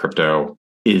earlier, that crypto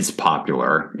is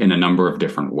popular in a number of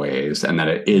different ways, and that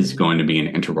it is going to be an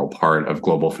integral part of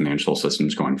global financial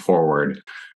systems going forward.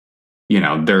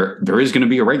 There is going to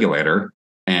be a regulator,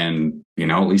 and,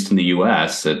 at least in the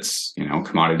US, it's,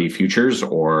 Commodity Futures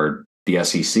or the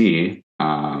SEC.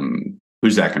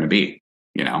 Who's that going to be?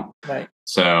 Right.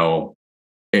 So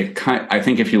I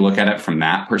think if you look at it from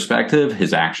that perspective,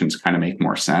 his actions kind of make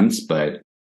more sense. But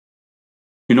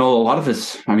a lot of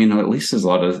this, I mean, at least as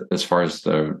far as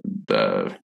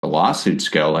the lawsuits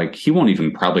go, like, he won't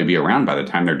even probably be around by the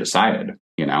time they're decided.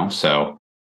 So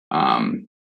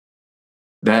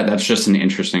that's just an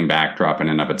interesting backdrop in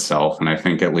and of itself. And I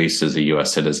think, at least as a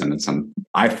U.S. citizen,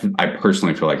 I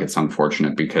personally feel like it's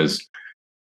unfortunate, because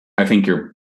I think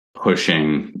you're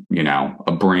pushing,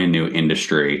 a brand new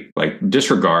industry, like,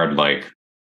 disregard, like,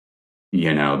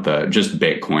 the just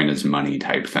Bitcoin is money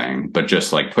type thing, but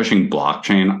just like pushing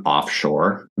blockchain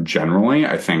offshore generally,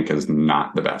 I think is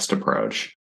not the best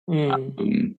approach.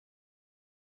 Shoot,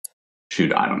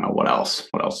 I don't know what else.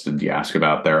 What else did you ask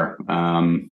about there? I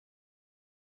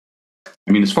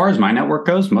mean, as far as my network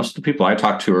goes, most of the people I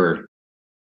talk to are,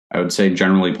 I would say,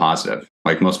 generally positive.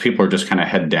 Like, most people are just kind of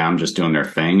head down, just doing their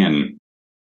thing, and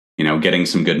getting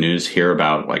some good news here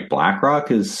about, like,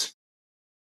 BlackRock is,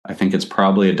 I think it's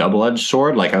probably a double-edged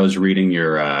sword. Like, I was reading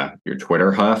your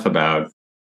Twitter, Huff, about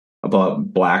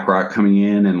BlackRock coming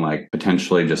in and, like,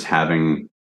 potentially just having,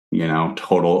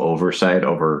 total oversight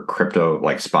over crypto,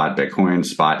 like spot Bitcoin,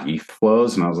 spot ETH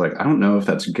flows. And I was like, I don't know if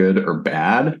that's good or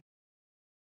bad.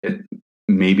 It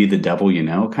maybe the devil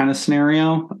kind of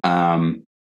scenario. I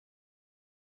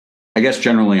guess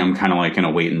generally I'm kind of like in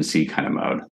a wait and see kind of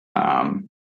mode. I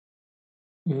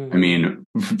mean,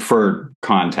 for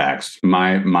context,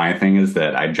 my thing is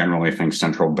that I generally think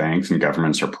central banks and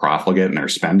governments are profligate in their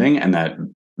spending, and that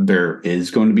there is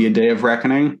going to be a day of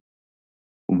reckoning.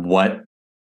 What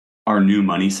our new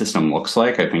money system looks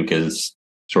like, I think, is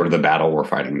sort of the battle we're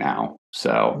fighting now.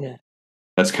 So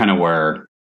that's kind of where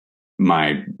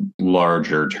my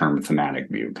larger term thematic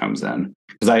view comes in,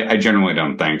 because I generally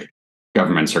don't think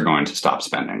governments are going to stop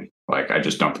spending. Like, I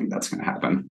just don't think that's going to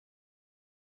happen.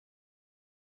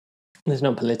 There's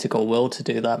no political will to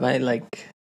do that, right? Like,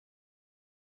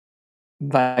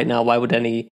 right now, why would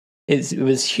any? It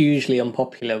was hugely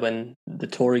unpopular when the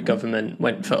Tory government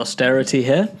went for austerity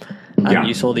here, and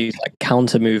you saw these like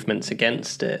counter movements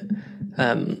against it.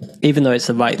 Even though it's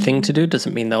the right thing to do,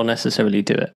 doesn't mean they'll necessarily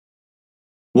do it.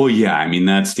 Well, yeah, I mean,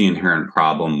 that's the inherent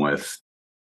problem with.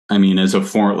 I mean, as a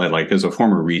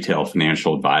former retail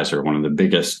financial advisor, one of the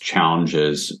biggest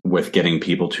challenges with getting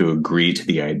people to agree to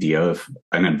the idea of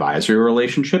an advisory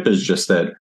relationship is just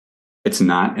that it's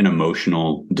not an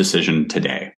emotional decision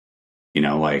today.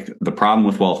 Like, the problem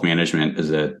with wealth management is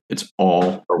that it's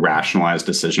all a rationalized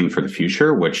decision for the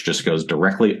future, which just goes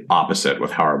directly opposite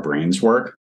with how our brains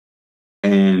work.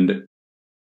 And,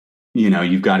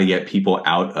 you've got to get people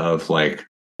out of, like,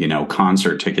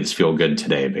 concert tickets feel good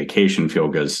today, vacation feel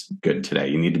good today.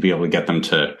 You need to be able to get them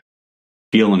to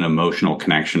feel an emotional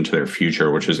connection to their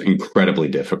future, which is incredibly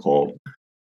difficult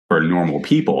for normal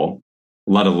people,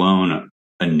 let alone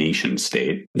a nation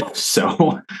state.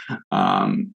 So,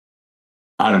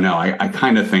 I don't know. I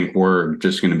kind of think we're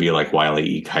just going to be like Wile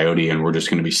E. Coyote, and we're just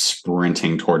going to be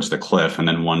sprinting towards the cliff, and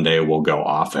then one day we'll go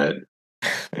off it,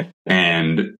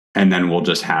 and then we'll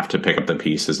just have to pick up the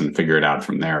pieces and figure it out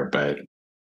from there. But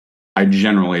I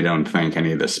generally don't think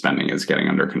any of this spending is getting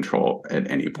under control at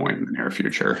any point in the near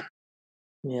future.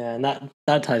 Yeah, and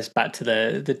that ties back to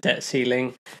the debt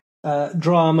ceiling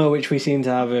drama, which we seem to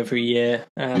have every year.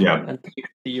 And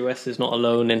the US is not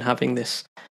alone in having this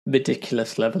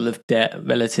ridiculous level of debt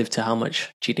relative to how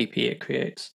much GDP it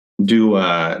creates.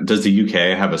 Does the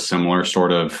UK have a similar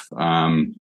sort of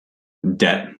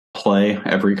debt play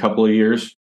every couple of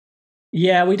years?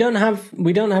 Yeah, we don't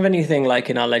have anything like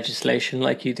in our legislation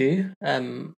like you do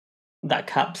that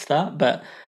caps that, but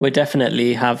we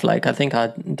definitely have like, I think our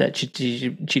debt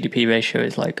GDP ratio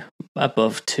is like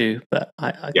above 2, but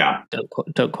I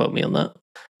don't quote me on that.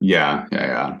 Yeah.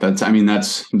 That's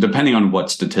depending on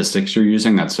what statistics you're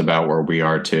using. That's about where we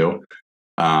are too.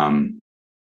 And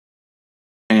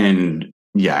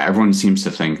yeah, everyone seems to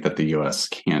think that the U.S.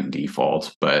 can't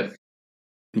default, but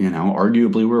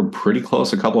arguably we were pretty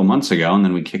close a couple of months ago, and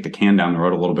then we kicked the can down the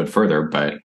road a little bit further.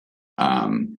 But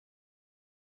I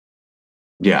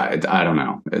don't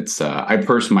know. It's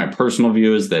my personal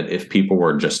view is that if people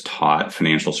were just taught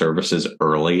financial services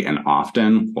early and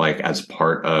often, like as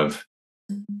part of,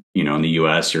 in the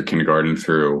U.S., your kindergarten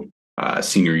through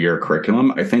senior year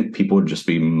curriculum, I think people would just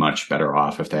be much better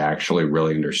off if they actually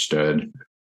really understood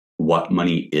what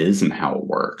money is and how it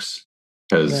works.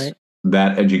 Because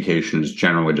that education is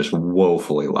generally just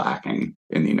woefully lacking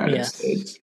in the United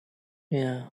States.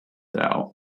 Yeah.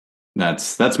 So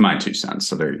that's my 2 cents.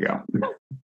 So there you go.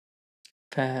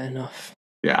 Fair enough.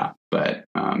 Yeah. But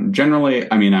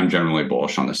generally, I'm generally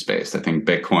bullish on the space. I think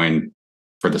Bitcoin,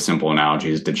 for the simple analogy,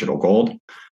 is digital gold.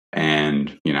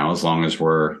 And, as long as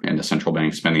we're in a central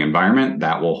bank spending environment,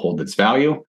 that will hold its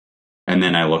value. And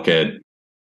then I look at,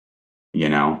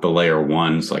 the layer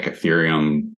ones like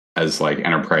Ethereum as like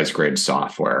enterprise grade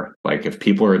software. Like if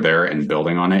people are there and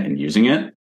building on it and using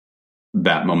it,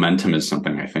 that momentum is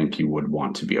something I think you would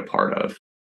want to be a part of.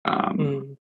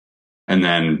 And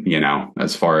then,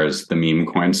 as far as the meme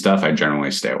coin stuff, I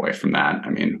generally stay away from that.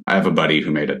 I have a buddy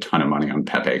who made a ton of money on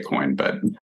Pepe coin, but,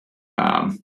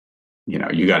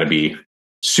 you got to be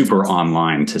super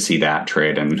online to see that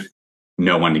trade and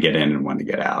know when to get in and when to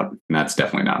get out. And that's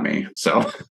definitely not me.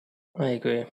 So I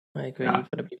agree. Yeah. You've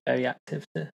got to be very active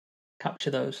to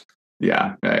capture those.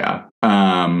 Yeah.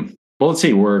 Well, let's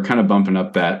see. We're kind of bumping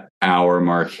up that hour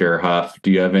mark here, Huff.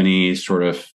 Do you have any sort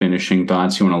of finishing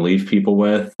thoughts you want to leave people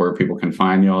with, where people can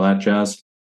find you, all that jazz?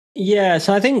 Yeah.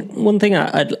 So I think one thing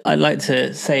I'd like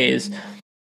to say is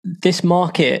this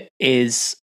market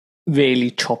is really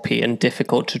choppy and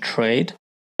difficult to trade,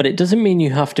 but it doesn't mean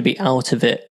you have to be out of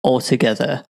it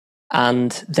altogether.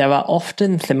 And there are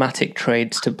often thematic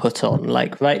trades to put on.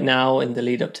 Like right now in the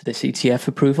lead up to this ETF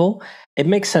approval, it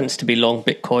makes sense to be long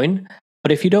Bitcoin.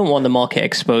 But if you don't want the market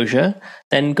exposure,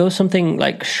 then go something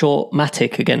like short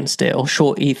Matic against it or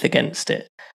short ETH against it.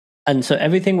 And so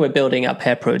everything we're building at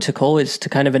Pear Protocol is to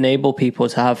kind of enable people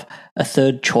to have a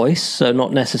third choice. So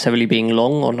not necessarily being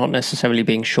long or not necessarily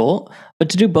being short, but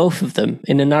to do both of them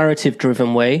in a narrative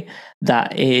driven way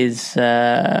that is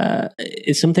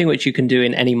something which you can do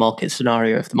in any market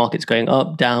scenario. If the market's going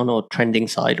up, down, or trending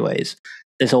sideways,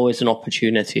 there's always an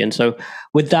opportunity. And so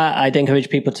with that, I'd encourage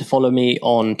people to follow me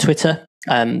on Twitter.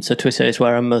 So Twitter is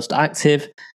where I'm most active.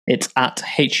 It's at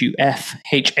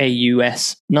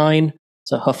HUFHAUS9.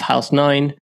 So Haus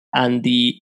 9, and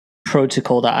the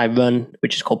protocol that I run,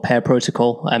 which is called Pear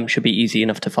Protocol, should be easy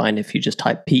enough to find if you just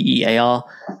type PEAR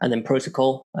and then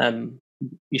protocol. You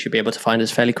should be able to find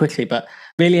us fairly quickly. But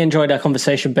really enjoyed our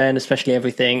conversation, Ben, especially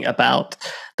everything about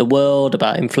the world,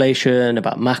 about inflation,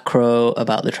 about macro,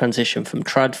 about the transition from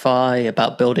TradFi,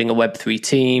 about building a Web3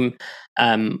 team,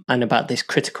 and about this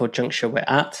critical juncture we're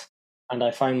at. And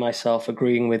I find myself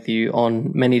agreeing with you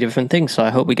on many different things. So I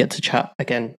hope we get to chat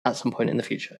again at some point in the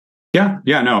future. Yeah,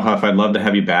 no, Huff, I'd love to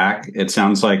have you back. It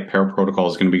sounds like Pear Protocol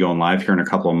is going to be going live here in a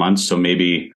couple of months. So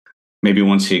maybe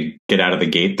once you get out of the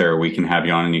gate there, we can have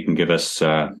you on and you can give us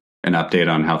an update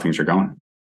on how things are going.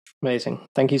 Amazing.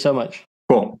 Thank you so much.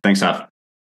 Cool. Thanks, Huff.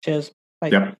 Cheers. Bye.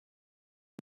 Yep.